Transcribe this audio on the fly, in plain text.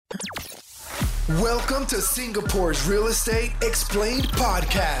Welcome to Singapore's Real Estate Explained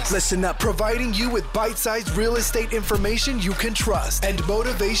podcast. Listen up, providing you with bite-sized real estate information you can trust and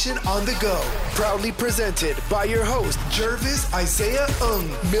motivation on the go. Proudly presented by your host, Jervis Isaiah Ng,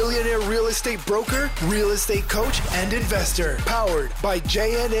 millionaire real estate broker, real estate coach, and investor. Powered by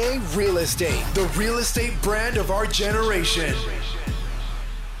JNA Real Estate, the real estate brand of our generation.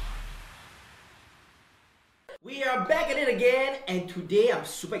 We are back at it again, and today I'm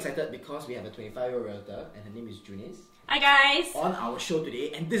super excited because we have a 25-year-old realtor, and her name is Junice. Hi guys! On our show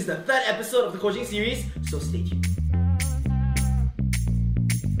today, and this is the third episode of the coaching series, so stay tuned.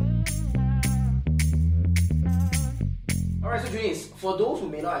 Alright, so Junice, for those who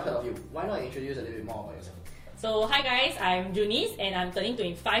may not have heard of you, why not introduce a little bit more about yourself? So hi guys, I'm Junice and I'm turning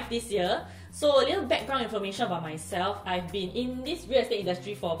 25 this year. So a little background information about myself. I've been in this real estate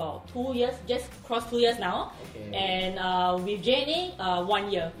industry for about 2 years, just crossed 2 years now. Okay. And with JNA,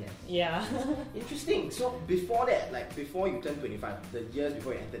 1 year. Yes. Yeah. Interesting. So before that, like before you turned 25, the years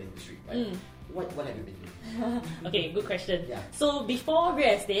before you entered the industry, right? What have you been doing? Okay, good question. Yeah. So before real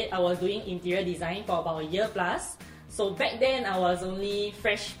estate, I was doing interior design for about a year plus. So back then, I was only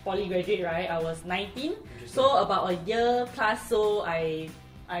fresh poly graduate, right? I was 19. So about a year plus, so I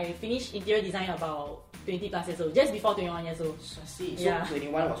finished interior design about 20 plus years old, just before 21 years old. I see. So Yeah.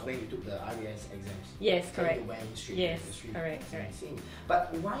 21 was when you took the RAS exams. Yes, correct. You went straight Yes, into the street. correct.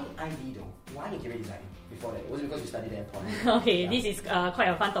 But why IB though? Why interior design before that? Was it because you studied there? Okay, Yeah. this is quite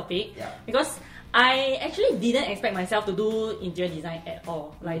a fun topic. Yeah. Because I actually didn't expect myself to do interior design at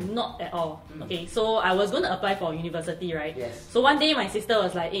all. Like, not at all. Okay, so I was going to apply for university, right? Yes. So one day my sister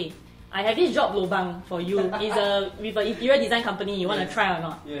was like, hey, I have this job lobang for you. It's with an interior design company. You want to try or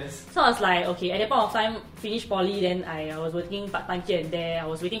not? Yes. So I was like, okay, at that point of time, finished poly, then I was working part-time here and there. I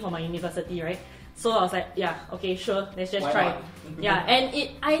was waiting for my university, right? So I was like, yeah, okay, sure, let's just Why try. not? Yeah, and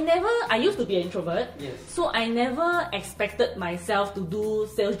I used to be an introvert. Yes. So I never expected myself to do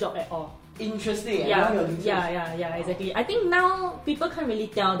sales job at all. Interesting. Yeah, exactly. I think now people can't really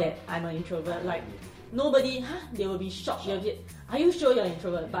tell that I'm an introvert. Like, nobody, they will be shocked. They'll be, are you sure you're an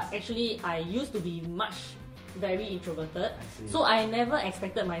introvert? Yes. But actually, I used to be very introverted. So I never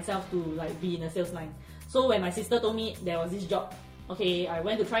expected myself to like be in a sales line. So when my sister told me there was this job, okay, I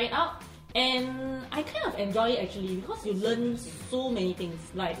went to try it out. And I kind of enjoy it actually because you learn so many things.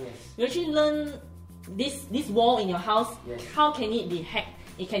 Like, you actually learn this wall in your house, how can it be hacked?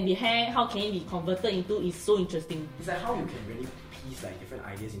 It can be hacked, how can it be converted into, is so interesting. It's like how you can really piece like different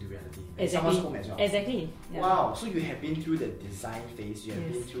ideas into reality. Exactly. Someone's home as well. Exactly. Yeah. Wow, so you have been through the design phase, you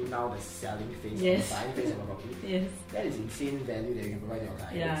have been through now the selling phase, the buying phase of a property. Yes. That is insane value that you can provide to your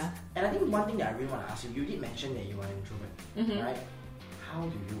clients. Yeah. And I think one thing that I really want to ask you, you did mention that you are an introvert, right? How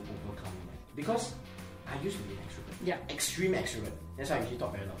do you overcome that? Because I used to be an extrovert. Yeah. Extreme extrovert. That's why I usually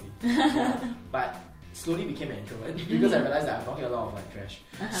talk very loudly. But slowly became an introvert because I realized that I'm talking a lot of like trash.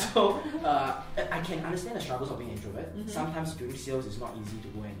 So I can understand the struggles of being an introvert. Sometimes doing sales is not easy to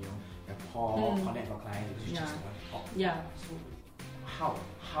go and rapport, connect with clients because you just want to talk. Yeah. So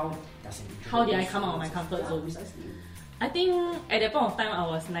how does an introvert? How did I come out of my comfort zone? Precisely. I think at that point of time I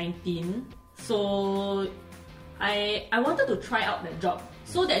was 19, so I wanted to try out that job.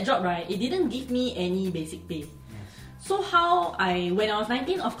 So that job, right, it didn't give me any basic pay. So when I was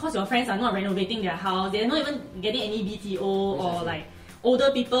 19, of course your friends are not renovating their house, they're not even getting any BTO or like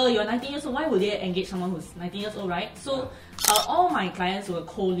older people, you're 19 years old, why would they engage someone who's 19 years old, right? So all my clients were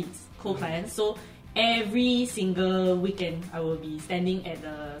co-clients, so every single weekend I will be standing at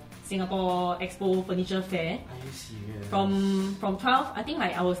the Singapore Expo Furniture Fair. Are you serious? From 12, I think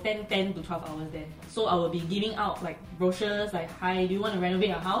like I will stand 10 to 12 hours there. So I will be giving out like brochures like, hi, do you want to renovate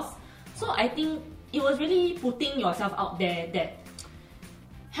your house? So I think it was really putting yourself out there that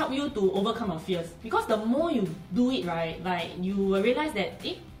help you to overcome your fears. Because the more you do it, right, like you will realize that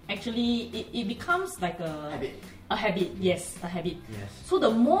it becomes like a habit. Yes, a habit. Yes. So the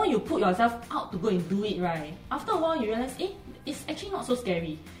more you put yourself out to go and do it, right, after a while you realize, it's actually not so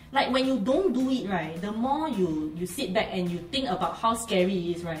scary. Like when you don't do it, right, the more you sit back and you think about how scary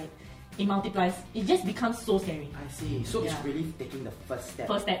it is, right, it multiplies. It just becomes so scary. I see. So it's really taking the first step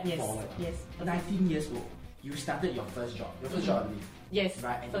yes. forward. Yes. 19 years old, you started your first job. Your first job, I believe. Yes.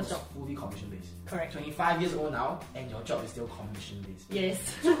 Right, and first it was job. fully commission based. Correct. 25 years old now, and your job is still commission based.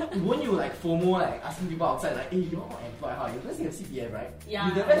 Yes. Won't you like FOMO, like asking people outside, like, hey, you're employed, how? You first have CPF, right? Yeah.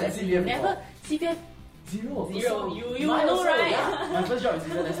 You never had CPF Never. before. CPF. Zero. Zero. You Mine know, also, right? Yeah. My first job is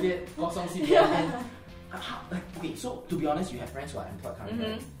zero. Let's be Kosong CPF. And okay, so to be honest, you have friends who are employed currently.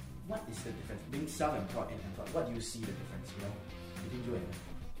 Right? What is the difference being self-employed and employed? What do you see the difference? Between you and them?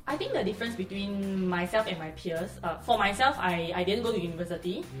 I think the difference between myself and my peers, for myself, I didn't go to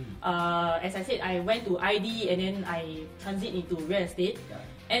university. As I said, I went to ID and then I transit into real estate. Yeah.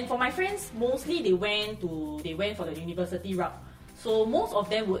 And for my friends, mostly they went for the university route. So most of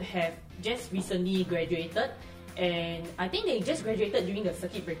them would have just recently graduated, and I think they just graduated during the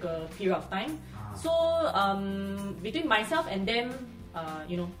circuit breaker period of time. So between myself and them,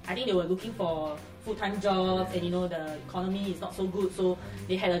 I think they were looking for full-time jobs, and the economy is not so good, so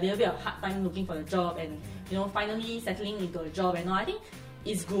they had a little bit of hard time looking for a job, and finally settling into a job and all. I think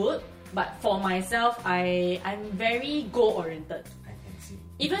it's good, but for myself, I'm very goal-oriented. I can see.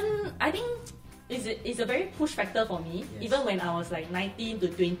 Even I think it's a very push factor for me. Yes. Even when I was like 19 to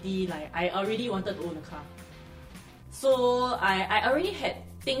 20, like I already wanted to own a car. So I already had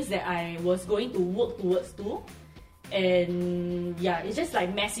things that I was going to work towards too. And yeah, it's just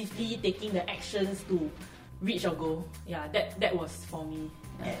like massively taking the actions to reach your goal. Yeah, that was for me.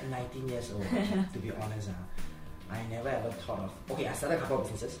 Yeah. At 19 years old, to be honest, I never ever thought of. Okay, I started a couple of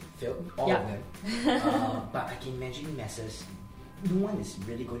businesses, failed, all of them. But I can imagine masses, no one is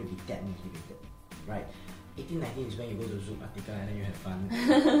really going to be that motivated, right? 18, 19 is when you go to Zoom article and then you have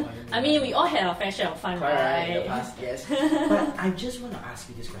fun. I mean, we all had our fair share of fun, right? In the right? past, yes. But I just want to ask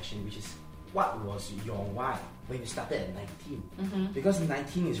you this question, which is, what was your why when you started at 19? Because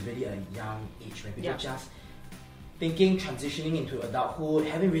 19 is really a young age when people just thinking, transitioning into adulthood,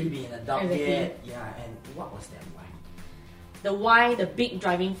 haven't really been an adult yet. Yeah, and what was that why? The why, the big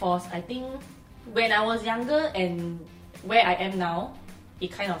driving force, I think when I was younger and where I am now,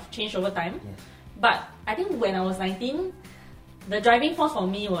 it kind of changed over time. Yes. But I think when I was 19, the driving force for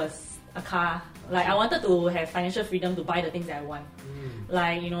me was a car. Like I wanted to have financial freedom to buy the things that I want.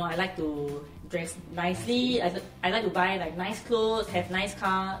 Like, I like to dress nicely. I like to buy like nice clothes, have nice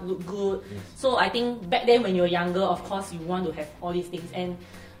car, look good. Yes. So I think back then when you're younger, of course you want to have all these things. And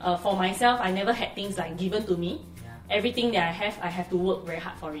for myself, I never had things like given to me. Everything that I have to work very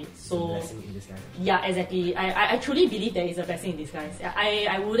hard for it. So blessing in disguise. yeah, exactly. I truly believe that it's a blessing in disguise.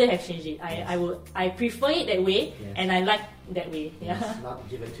 I wouldn't have changed it. I prefer it that way, and I like that way. Yeah. It's not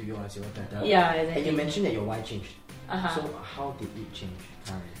given to you on a silver platter. Yeah, exactly. And you mentioned that your why changed. Uh-huh. So how did it change?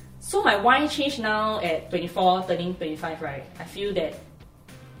 So my why changed now at 24, turning 25, right? I feel that,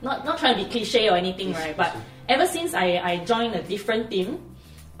 not trying to be cliche or anything, Yes, right? But yes. ever since I joined a different team,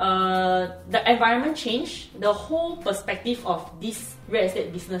 the environment changed, the whole perspective of this real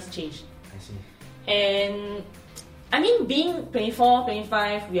estate business changed. I see. And I mean, being 24,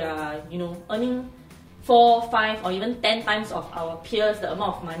 25, we are, earning 4, 5, or even 10 times of our peers, the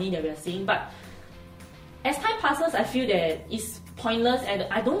amount of money that we are seeing. But as time passes, I feel that it's pointless, and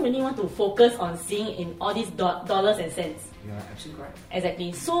I don't really want to focus on seeing in all these dollars and cents. You are absolutely correct.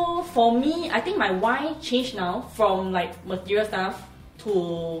 Exactly. So for me, I think my why changed now from like material stuff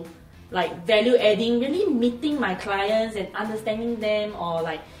to like value adding, really meeting my clients and understanding them, or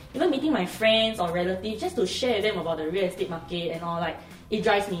like even meeting my friends or relatives just to share with them about the real estate market and all. Like it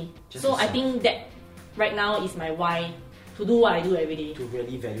drives me. Just So to I sell. think that right now is my why to do what I do every day. To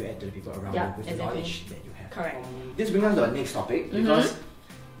really value add to the people around Yeah, you with the exactly. knowledge that you have. Correct. This brings us to our next topic, because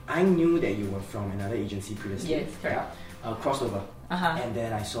I knew that you were from another agency previously. Yes, correct. Crossover. Uh-huh. And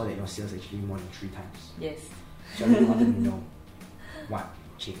then I saw that your sales actually more than 3 times. Yes. So I really wanted to know what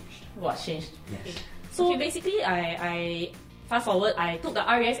changed. What changed? Yes. So basically, I fast forward, I took the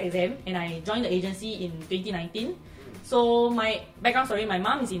RAS exam and I joined the agency in 2019. So my background story, my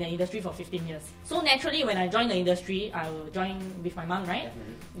mom is in the industry for 15 years. So naturally, when I join the industry, I will join with my mom, right?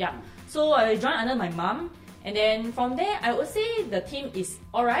 Definitely. Yeah. So I joined under my mom, and then from there, I would say the team is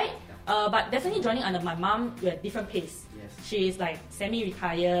alright. But definitely joining under my mom with a different pace. Yes. She is like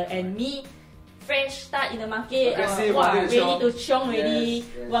semi-retired, and me, fresh start in the market. Aggressive, Wow, wanting to ready to chiong already. Yes,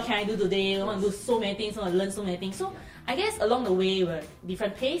 yes. What can I do today? I want to do so many things. I want to learn so many things. So I guess along the way, we're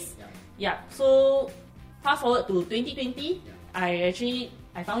different pace. Yeah. So fast forward to 2020, I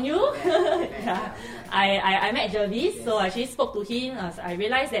found you. Yeah. I met Jervis, so I actually spoke to him. I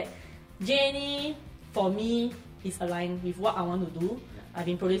realized that JNE for me is aligned with what I want to do. I've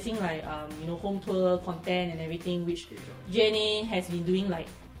been producing like home tour content and everything, which JNE has been doing like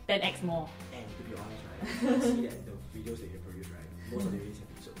 10x more. And to be honest, right, I see that the videos that you produce, right, most of the videos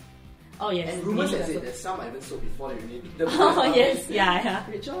have been sold. Oh yes. And rumors many has it also. that some are even sold before they really the Oh yes, yeah.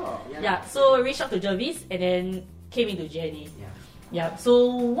 Great job. Yeah, so I reached out to Jervis and then came into JNE. Yeah. Yeah, so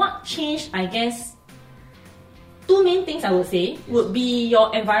what changed, I guess, 2 main things I would say would be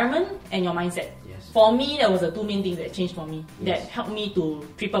your environment and your mindset. Yes. For me, there was the 2 main things that changed for me, Yes. that helped me to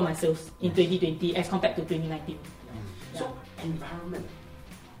triple my sales in 2020 as compared to 2019. So environment.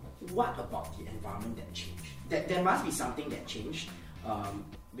 What about the environment that changed? There must be something that changed.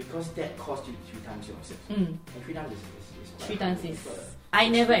 because that cost you 3 times your sales. Mm. And 3 times is quite 3 times high. is. You've got a I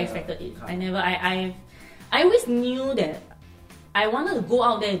never 6-figure expected it. income. I never. I always knew that I wanted to go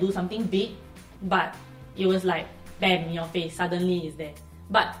out there and do something big, but it was like bam in your face. Suddenly it's there.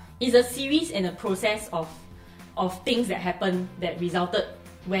 But it's a series and a process of things that happened that resulted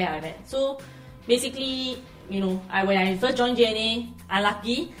where I'm at. So basically, when I first joined JNA,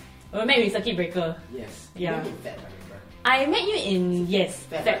 unlucky, we met with Circuit Breaker. Yes. Yeah. You met in Feb, I remember. I met you in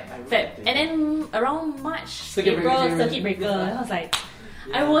Feb, right? I Feb, remember. and then around March, Circuit April, Breaker. Circuit Breaker. And I was like,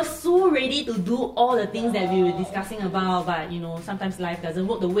 Yeah. I was so ready to do all the things that we were discussing about, but sometimes life doesn't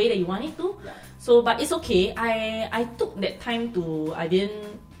work the way that you want it to. Yeah. So, but it's okay. I took that time to. I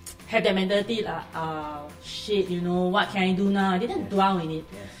didn't have that mentality like, shit, what can I do now? I didn't dwell in it.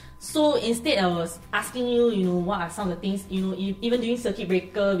 Yes. So instead, I was asking you, what are some of the things, even during Circuit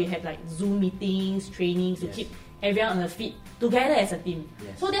Breaker, we had like Zoom meetings, trainings to Yes. keep everyone on the feet together as a team.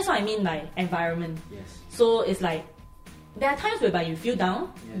 Yes. So that's what I mean by environment. Yes. So it's like, there are times whereby you feel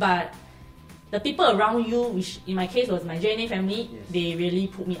down, Yes. but the people around you, which in my case was my JNA family, Yes. they really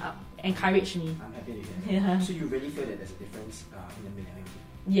put me up, encouraged me. I'm happy to hear that. Yeah. So you really feel that there's a difference in the millennium team?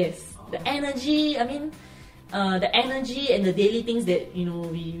 Yes, Oh. the energy. I mean, the energy and the daily things that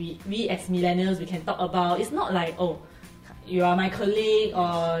we as millennials we can talk about. It's not like, oh, you are my colleague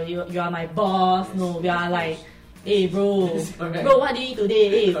or you are my boss. Yes. No, we are like, hey bro, Yes, correct. bro, what do you eat today?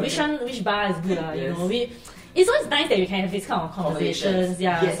 Hey, Correct. which bar is good? Yes. It's always nice that we can have this kind of conversations.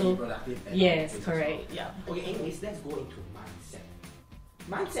 Yeah. Yes, So be productive and yes, all this correct. as well. Yeah. Okay, anyways, let's go into mindset.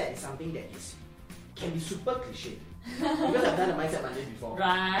 Mindset is something that can be super cliche. Because I've done a mindset Monday before.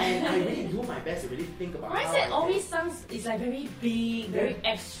 And I Right. really do my best to really think about how I Mindset can- always sounds, it's like very big, very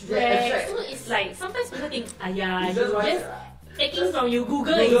abstract. abstract. So it's like sometimes people think, It's you just mindset, just right? taking from you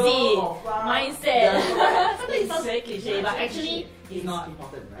Google, Google is it? or far. Mindset. Yeah. Sometimes it sounds very cliche, but actually it's it's not.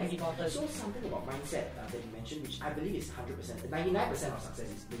 important, right? It's important. So something about mindset that you mentioned, which I believe is 100%, 99% of success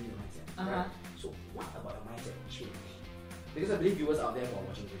is really the mindset. Uh-huh. Right? So what about your mindset change? Because I believe viewers out there who are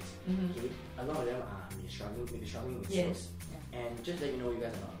watching this, Mhm. okay, a lot of them are maybe struggling with Yes. sales. And just let you know, you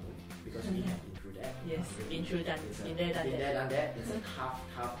guys are not alone because we Mhm. have been through that. Yes, been through that. It's Been there, done that. done that. It's a tough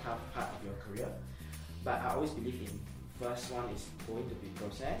part of your career. But I always believe in first one is going to be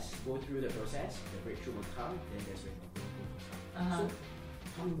process. Go through the process, the breakthrough will come, then there's where the growth will come. Uh-huh. So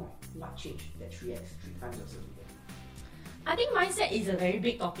tell me more. What changed that 3x, 3 times your sales again? I think mindset is a very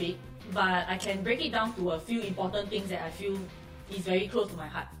big topic, but I can break it down to a few important things that I feel is very close to my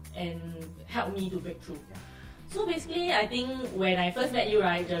heart and help me to break through. Yeah. So basically, I think when I first met you,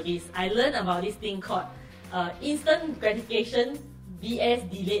 right, Jervis, I learned about this thing called instant gratification vs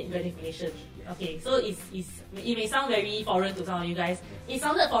delayed gratification. Yes. Okay, so it may sound very foreign to some of you guys. It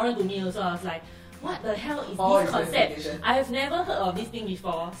sounded foreign to me also. I was like, what the hell is Oh, this it's concept? gratification. I have never heard of this thing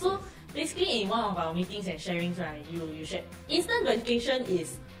before. So basically, in one of our meetings and sharings, right, you shared instant gratification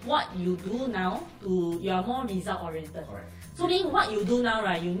is what you do now to you are more result oriented. Correct. So meaning what you do now,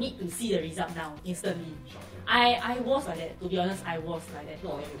 right, you need to see the result now instantly. Short term. I was like that. To be honest, I was like that.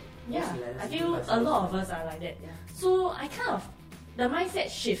 No, I mean, Yeah, most millennials I do feel that a lot of sales. us are like that. Yeah. So I kind of the mindset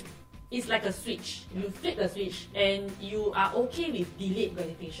shift is like a switch. You flip the switch and you are okay with delayed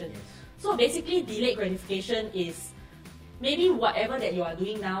gratification. Yes. So basically, delayed gratification is maybe whatever that you are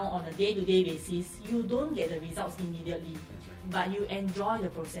doing now on a day-to-day basis, you don't get the results immediately, That's right. but you enjoy the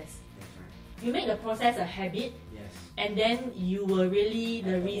process. That's right. You make the process a habit, Yes. and then you will really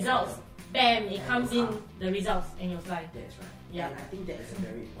the results. Bam! It comes in the results, and you're like, That's right. Yeah. And I think that is a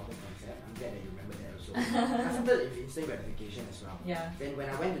very important concept. I'm glad that you remember that also. I started with instant gratification as well. yeah, Then when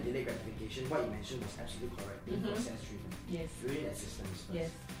I went to delayed gratification, what you mentioned was absolutely correct. Being Mhm. process driven. yes, Doing at systems first. yes,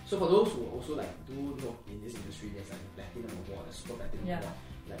 So for those who also like do know in this industry, there's like a platinum award, a super platinum Yeah. award.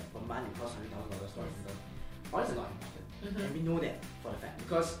 Like per month it costs $100,000 for instance. All this is not important. Mhm. And we know that for the fact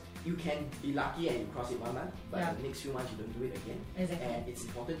because you can be lucky and you cross it one month, but Yeah. the next few months you don't do it again. exactly. And it's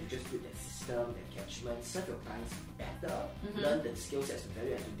important to just build that system, that catchment, serve your clients better, Mhm. learn the skill sets to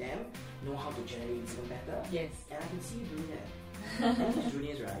value add to them, know how to generate even better. Yes. And I can see you doing that. And these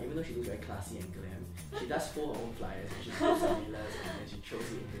juniors, right, even though she looks very classy and glam, she does fold her own flyers and she posts her mailers and then she throws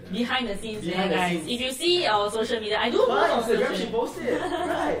it into the Behind the scenes, Behind the guys. scenes. If you see our social media, I do But post on Instagram social she media. posted,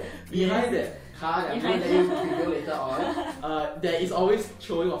 right? Behind that card that I'm going Behind- to let you reveal later on, there is always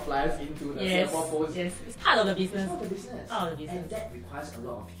throwing of flyers into the Yes, Singapore Post. yes, it's part of the It's business. not the business. Part of the business. And that requires a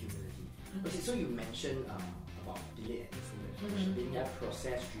lot of humility. Okay, so you mentioned about delayed and instant being more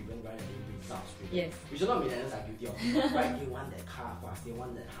process-driven rather than results-driven. Yes. Which a lot of millennials are guilty of. Right? They want that car fast, they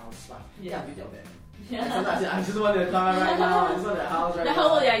want that house fast. Yeah, I'm guilty of that. Sometimes I just want the car right now, I just want the house right now. How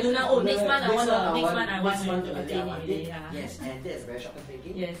old are you now? Oh, next month I want to it. Yes, and that's very short-term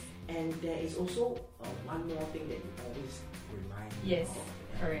thinking. Yes. And there is also one more thing that you always remind me Yes,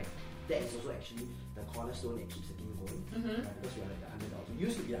 of. correct. That is also actually the cornerstone that keeps the team going. Right? Because we are like the underdogs. We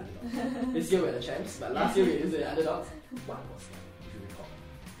used to be the underdogs. This year we're the champs, but last year we used to be the underdogs. What was that, if you recall?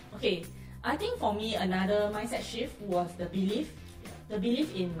 Okay, I think for me another mindset shift was the belief. The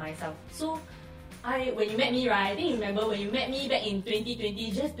belief in myself. So when you met me, right, I think you remember when you met me back in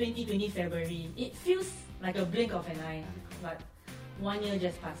 2020, just 2020 February, it feels like a blink of an eye, but 1 year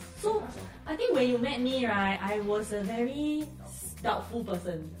just passed. So I think when you met me, right, I was a very doubtful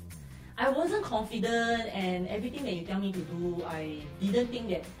person. I wasn't confident, and everything that you tell me to do, I didn't think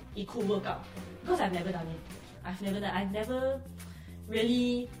that it could work out because I've never done it. I've never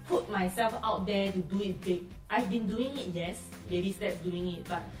really put myself out there to do it big. I've been doing it, yes, baby steps doing it,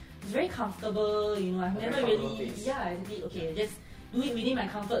 but it's very comfortable, you know. I've never really, okay, just do it within my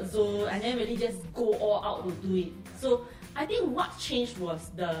comfort zone. I never really just go all out to do it. So I think what changed was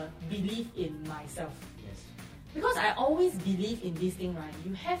the belief in myself. Yes. Because I always believe in this thing,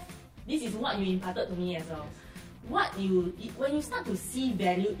 right? This is what you imparted to me as well. When you start to see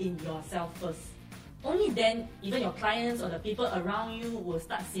value in yourself first, only then even your clients or the people around you will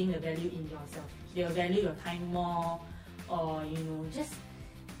start seeing the value in yourself. They will value your time more, or you know, just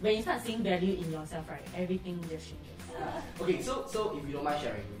when you start seeing value in yourself, right, everything just changes. Okay, so if you don't mind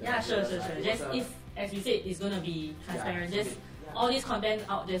sharing. Sure. Just as we said, it's gonna be transparent. All this content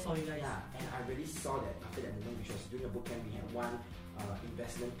out just for you guys. Yeah, and I really saw that after that moment, which was during the bootcamp, we had one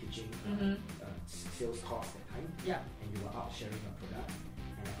investment pitching sales course that time. Yeah. And you were out sharing your product,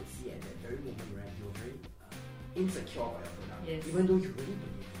 and I could see at that very moment, right, you were very insecure about your product, yes, even though you really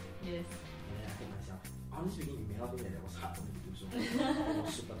believe it. Yes. And then I told myself, honestly speaking, you may not think that it was hard for me to do so. It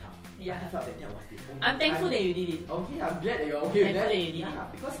was super tough. Yeah. I felt that was the only I'm thankful time. that you did it. Okay, I'm glad that you're okay with that. That you did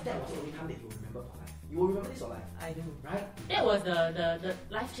it. Because that was the only time that you will remember for life. You will remember this for life. I do. Right? That was the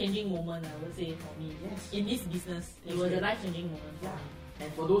life-changing moment, I would say, for me. Yes. In this business, it was a life-changing moment. Yeah.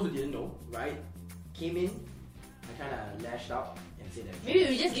 And for those who didn't know, right, came in, I kind of lashed out and said that. Maybe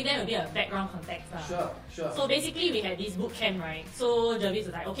we just give them a bit of background context. Sure. So basically, we had this boot camp, right? So Jervis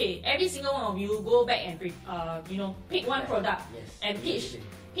was like, okay, every single one of you go back and pick one product and pitch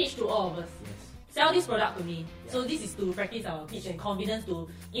to all of us. Yes. Sell this product to me. Yeah. So this is to practice our pitch and confidence to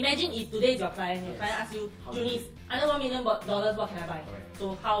imagine if today is your client asks you, Junice, under $1 million, what can I buy? Correct.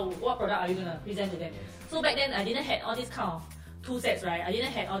 So what product are you gonna present to them? Yes. So back then I didn't have all this kind of tool sets, right? I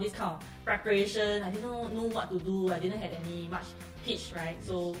didn't have all this kind of preparation, I didn't know what to do, I didn't have any much pitch, right?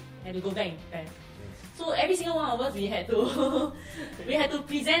 So I had to go back and prepare. Yes. So every single one of us we had to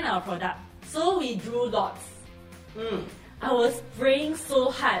present our product. So we drew lots. I was praying so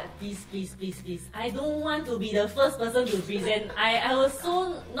hard, please. I don't want to be the first person to present. I was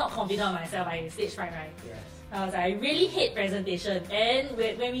so not confident of myself. I stage fright, right? Yes. I really hate presentation. And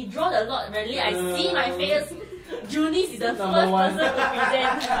when we draw the lot, really, I see my face. Junice is the first person to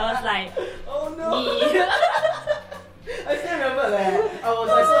present. I was like, oh no. Me. I still remember that. I was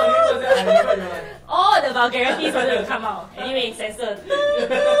like, so I remember. All the vulgarities wanted to come out. Anyway, censored.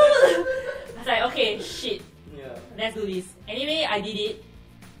 I was like, okay, shit. Let's do this. Anyway, I did it.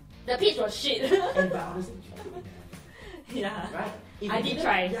 The pitch was shit. And but honestly, yeah. Right? I did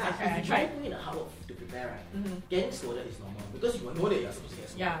try. Yeah, I tried. If you put in the hard work to prepare, right? Getting scolded is normal because you know that you're supposed to get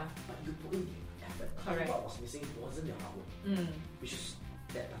scolded. Yeah. But you put in the effort. Correct. What was missing wasn't your hard work, which is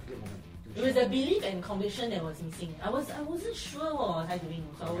that particular moment. It was the belief and conviction that was missing. I wasn't sure what was I doing.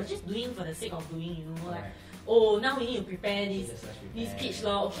 So I was just doing for the sake of doing, you know, like, oh, now we need to prepare this pitch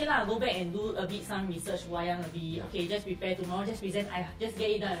law. Okay lah, go back and do a bit some research, wayang a bit. Okay, just prepare tomorrow, just present. I just get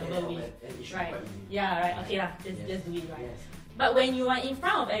it done over with. Right? Yeah, right. Okay lah, just do it right. But when you are in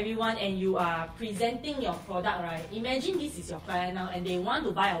front of everyone and you are presenting your product, right? Imagine this is your client now and they want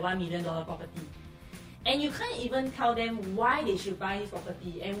to buy a $1 million property. And you can't even tell them why they should buy this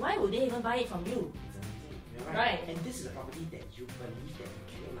property and why would they even buy it from you. Right. And this is a property that you believe that you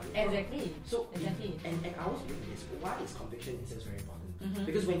can make money from. Exactly. So exactly. And I always believe in this. Why is conviction in sales very important?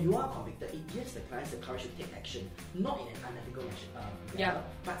 Because when you are convicted, it gives the clients the courage to take action, not in an unethical manner,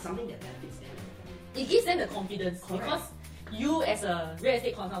 but something that benefits them and the family. It gives them the confidence because you as a real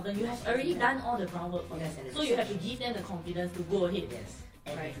estate consultant, you have already done all the groundwork for them. So you have to give them the confidence to go ahead. Yes.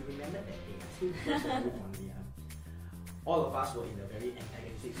 And if you remember that day, I still remember one day, all of us were in a very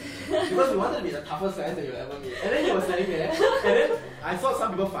antagonistic physics because we wanted to be the toughest science that you'll ever meet. And then he was standing there, and then I saw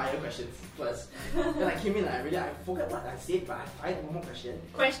some people fire questions first. Then I came in and I forgot what I said, but I fired one more question.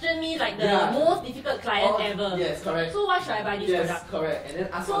 Question me like the most difficult client ever. Yes, correct. So why should I buy this product? Yes, correct. And then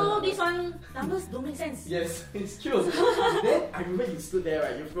ask So this one, numbers don't make sense. Yes, it's true. Then I remember you stood there,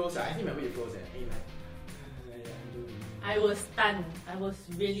 right? You froze. I still remember you froze. And you're like, I was stunned. I was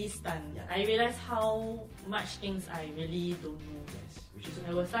really stunned. Yeah. I realized how much things I really don't know. yes, which is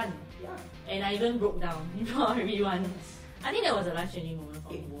I was stunned. yeah. And I even broke down in front of everyone. I think that was a life-changing moment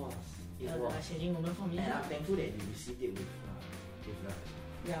for It me. was. It That was a was. life-changing moment for me. And I'm thankful that you received it with love.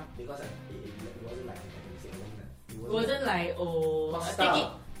 Yeah. Because it wasn't like it It wasn't like, oh, Hostile. take it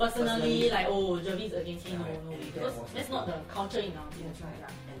personally, Personally. like, oh, Jervis against me. No, Right. no And way. that Because was that's the not the thing. culture in our business. That's right.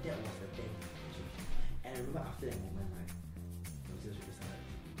 Yeah. And that was the thing. And I remember after that moment, right, it was just really started.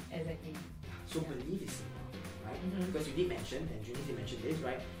 Exactly. So belief is important, right? Mhm. Because you did mention, and Junior did mention this,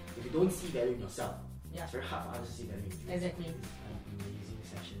 right? If you don't see value in yourself, Yeah. it's very hard for others to see value in you. Exactly. It's an amazing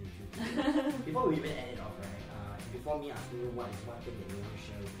session with you. Before we even end it off, right? Before me asking you what is one thing that you want to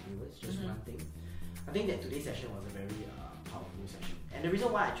share with the viewers, just Mhm. one thing. I think that today's session was a very powerful session. And the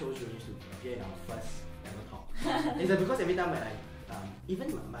reason why I chose Junior to appear in our first ever talk is that because every time when I, even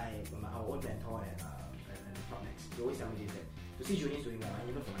our own mentor at PropNext, he always tell me this, that to see Junior doing well, and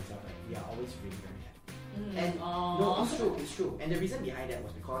even for myself, right, we are always really very happy. And no, it's true. And the reason behind that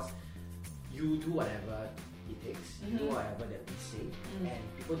was because you do whatever it takes, you do whatever that we say, and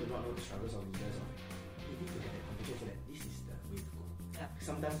people do not know the struggles of leaders of you need to get that conviction so that this is the way to go. Yeah.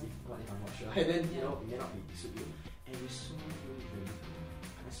 Sometimes if I'm not sure, and then Yeah. it may not be suit you. And we saw you really good.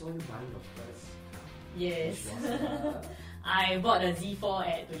 And I saw you buying your first car. Yes. Which was, I bought a Z4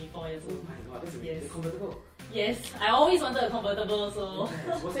 at 24 years oh old. my god, that's Yes. a convertible. Yes, I always wanted a convertible, so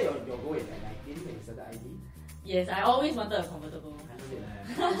Yes. Was that your goal in like 19 when you started ID? yes, I always wanted a convertible. I love it.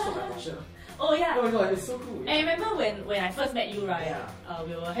 I so my Porsche. Oh yeah. Oh my god, it's so cool. And I remember when I first met you, right? Yeah.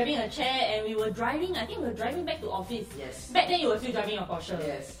 We were having a chat and we were driving. I think we were driving back to office. Yes. Back then, you were still driving a Porsche.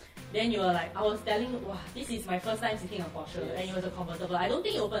 Yes. Then you were like, I was telling, wow, this is my first time sitting in a Porsche, Yes. and it was a convertible. I don't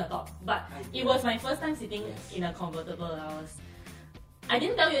think you opened the top, but I it did. was my first time sitting Yes. in a convertible. I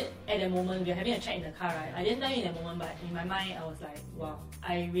didn't tell you at that moment. We were having a chat in the car, right? I didn't tell you in that moment, but in my mind, I was like, wow,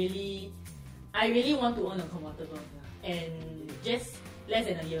 I really want to own a convertible. And just less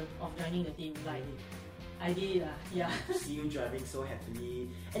than a year of joining the team, like I did it, yeah. To see you driving so happily,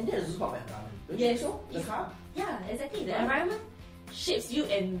 and that is also part of the environment. Don't Yes. you think so? The It's- car. Yeah, exactly. The environment shapes you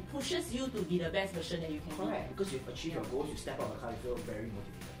and pushes you to be the best version that you can Correct. Because you've achieved your goals, you step out of the car, you feel very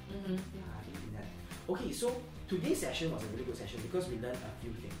motivated. be. Mm-hmm. Yeah, I think in that. Okay, so today's session was a really good session because we learned a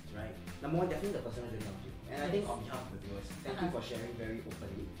few things, right? Number one, definitely the personal journey of you. And I think on behalf of the viewers, thank you for sharing very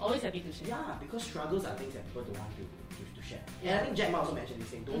openly. Always happy to share. Yeah, because struggles are things that people don't want to share. And I think Jack Ma also mentioned this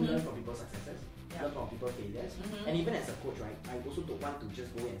thing, don't learn from people's successes, learn from people's failures. And even as a coach, right, I also don't want to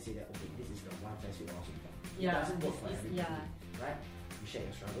just go and say that, okay, this is the one size fits all solution. It doesn't work for everybody, right? You share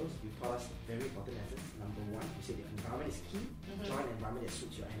your struggles, you taught us very important lessons. Number one, you said the environment is key. Join an environment that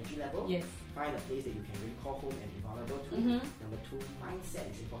suits your energy level. Yes. Find a place that you can really call home and be vulnerable to. Number two, mindset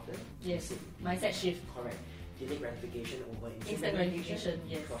is important. Yes. You said Mindset shift. correct. Delayed gratification over Instant gratification,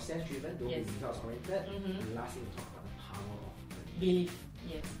 yes. Process driven, don't Yes. be results oriented. And the last thing we talk about the power of belief. Belief.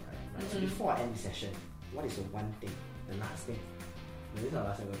 Yes. Right. So before I end the session, what is the one thing, the last thing? No, this is not the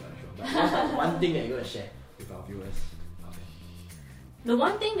last thing we're going to show, but what's the one thing that you're going to share with our viewers? Okay. The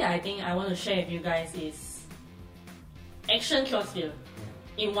one thing that I think I want to share with you guys is action cures fear.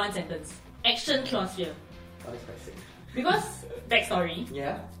 In one sentence. Action cures fear. Oh, that's quite sick. Because backstory.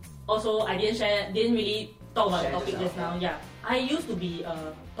 Yeah. Also, I didn't really talk about the Share topic just just now. now. Yeah. I used to be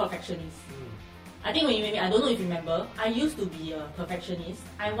a perfectionist. I think when you met me, I don't know if you remember, I used to be a perfectionist.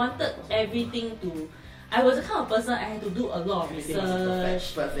 I wanted everything to. I was the kind of person I had to do a lot of Everything was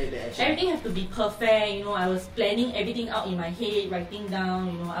research. perfect, actually. Everything had to be perfect, you know. I was planning everything out in my head, writing down,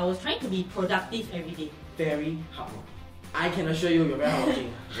 you know. I was trying to be productive every day. Very hard work. I can assure you, you're very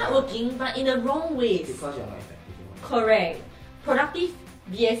hardworking. Hardworking, but in the wrong ways. Because you're not effective. You know. Correct. Productive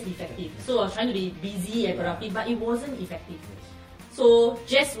vs effective. So I was trying to be busy and productive, but it wasn't effective. Yes. So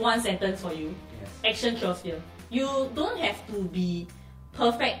just one sentence for you. Yes. Action cures fear. You don't have to be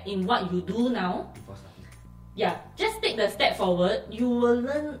perfect in what you do now. Before starting. Yeah, just take the step forward. You will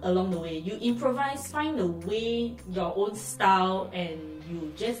learn along the way. You improvise, find the way, your own style, and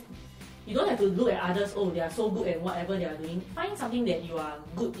you don't have to look at others, oh, they are so good at whatever they are doing. Find something that you are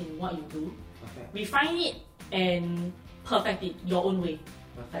good in what you do. Perfect. Refine it and perfect it your own way.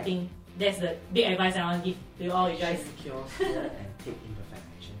 Perfect. I think that's the big advice I want to give to all you guys. Action cures fear and take imperfect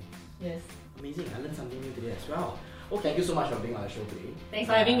action. Yes. Amazing. I learned something new today as well. Oh, thank you so much for being on the show today. Thanks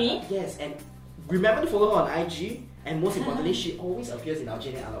for having me. Yes, and remember to follow her on IG, and most importantly, she always appears in our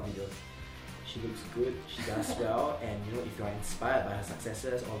Jane Unlock videos. She looks good, she does well, and you know, if you are inspired by her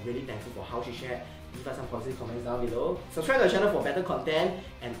successes or really thankful for how she shared, leave us some positive comments down below. Subscribe to our channel for better content,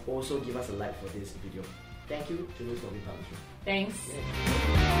 and also give us a like for this video. Thank you, Julius, for being part of the show. Thanks.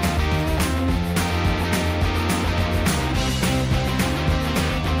 Yeah.